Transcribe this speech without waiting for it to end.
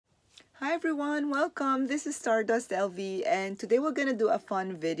Hi everyone, welcome. This is Stardust LV and today we're gonna do a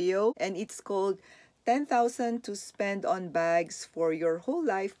fun video and it's called 10,000 to spend on bags for your whole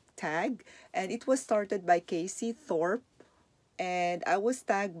life tag, and it was started by Cassie Thorpe, and I was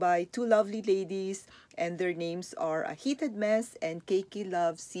tagged by two lovely ladies and their names are A Heated Mess and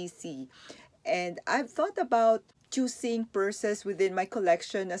KkLovesCC. And I've thought about choosing purses within my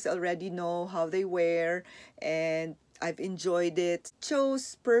collection as I already know how they wear and I've enjoyed it.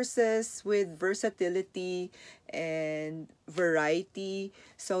 Chose purses with versatility and variety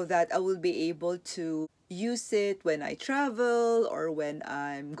so that I will be able to use it when I travel or when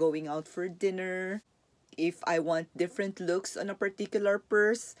I'm going out for dinner, if I want different looks on a particular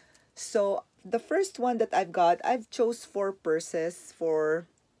purse. So the first one that I've chose four purses for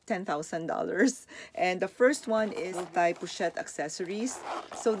 $10,000, and the first one is multi-pochette accessories.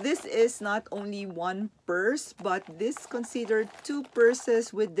 So this is not only one purse, but this considered two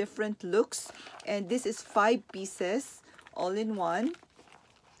purses with different looks, and this is 5 pieces all in one,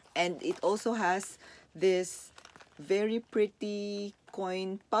 and it also has this very pretty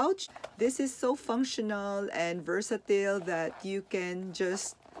coin pouch. This is so functional and versatile that you can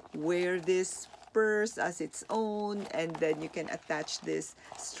just wear this purse as its own, and then you can attach this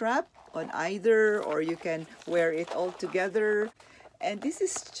strap on either, or you can wear it all together. And this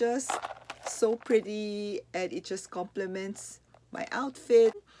is just so pretty and it just complements my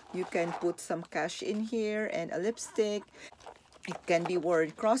outfit. You can put some cash in here and a lipstick. It can be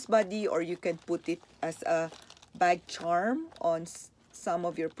worn crossbody, or you can put it as a bag charm on some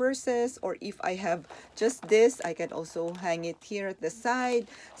of your purses, or if I have just this, I can also hang it here at the side.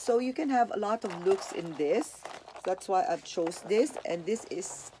 So you can have a lot of looks in this. That's why I've chose this, and this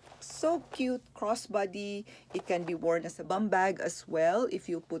is so cute crossbody. It can be worn as a bum bag as well if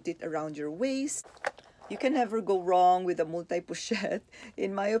you put it around your waist. You can never go wrong with a multi-pochette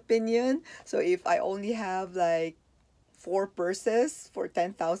in my opinion. So if I only have like 4 purses for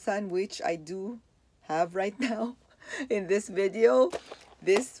 10,000, which I do have right now in this video,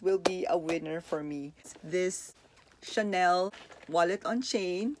 this will be a winner for me. This Chanel wallet on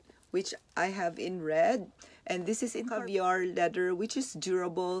chain, which I have in red, and this is in caviar leather, which is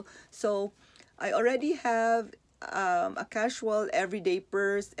durable. So I already have a casual everyday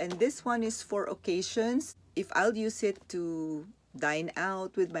purse, and this one is for occasions. If I'll use it to dine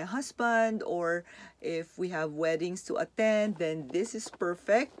out with my husband, or if we have weddings to attend, then this is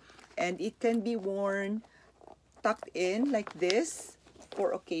perfect. And it can be worn tucked in like this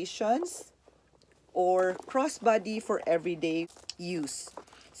for occasions, or crossbody for everyday use.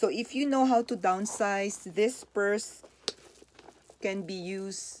 So if you know how to downsize, this purse can be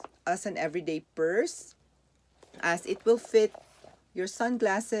used as an everyday purse, as it will fit your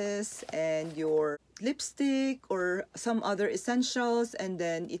sunglasses and your lipstick or some other essentials, and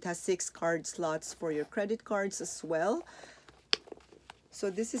then it has 6 card slots for your credit cards as well.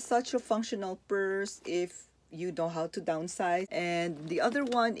 So this is such a functional purse if you know how to downsize. And the other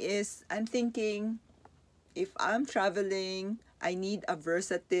one is, I'm thinking if I'm traveling, I need a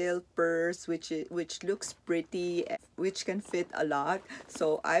versatile purse which looks pretty, which can fit a lot.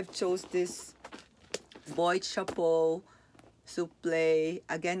 So I've chose this Boy Chapeau Souffle.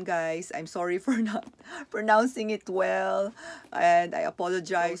 Again guys, I'm sorry for not pronouncing it well, and I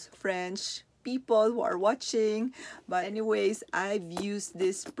apologize French people who are watching, but anyways, I've used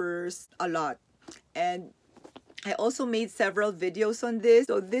this purse a lot, and I also made several videos on this.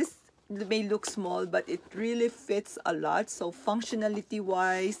 So this may look small, but it really fits a lot. So functionality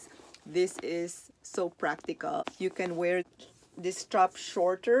wise, this is so practical. You can wear this strap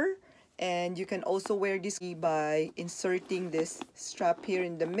shorter, and you can also wear this by inserting this strap here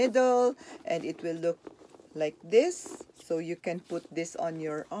in the middle, and it will look like this. So you can put this on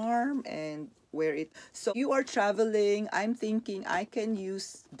your arm and wear it. So you are traveling, I'm thinking I can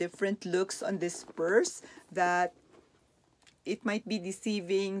use different looks on this purse, that it might be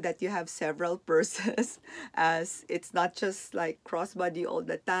deceiving that you have several purses, as it's not just like crossbody all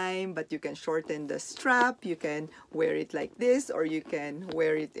the time, but you can shorten the strap, you can wear it like this, or you can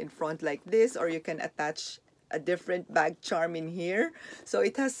wear it in front like this, or you can attach a different bag charm in here. So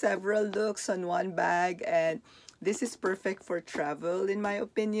it has several looks on one bag, and this is perfect for travel in my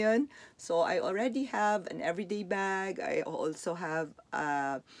opinion. So I already have an everyday bag. I also have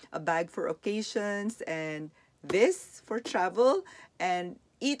a bag for occasions, and this for travel, and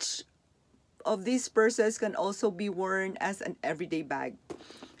each of these purses can also be worn as an everyday bag.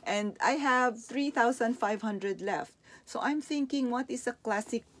 And I have 3,500 left. So I'm thinking, what is a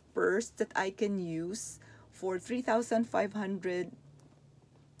classic purse that I can use for 3,500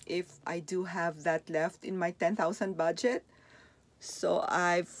 if I do have that left in my 10,000 budget? So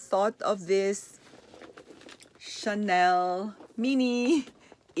I've thought of this Chanel mini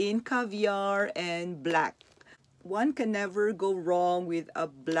in caviar and black. One can never go wrong with a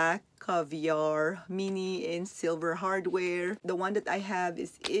black caviar mini in silver hardware. The one that I have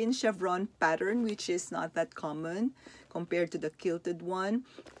is in chevron pattern, which is not that common compared to the quilted one.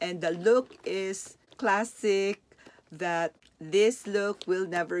 And the look is classic, that this look will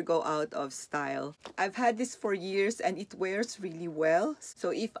never go out of style. I've had this for years and it wears really well. So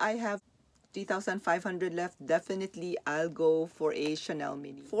if I have 3,500 left, definitely I'll go for a Chanel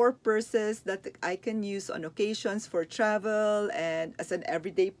mini. 4 purses that I can use on occasions for travel and as an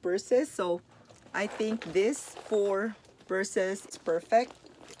everyday purses. So I think this 4 purses is perfect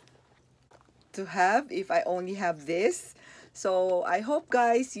to have if I only have this. So I hope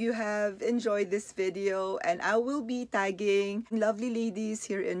guys you have enjoyed this video, and I will be tagging lovely ladies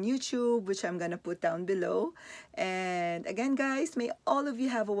here on YouTube, which I'm gonna put down below. And again guys, may all of you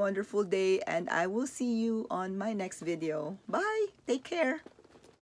have a wonderful day, and I will see you on my next video. Bye, take care.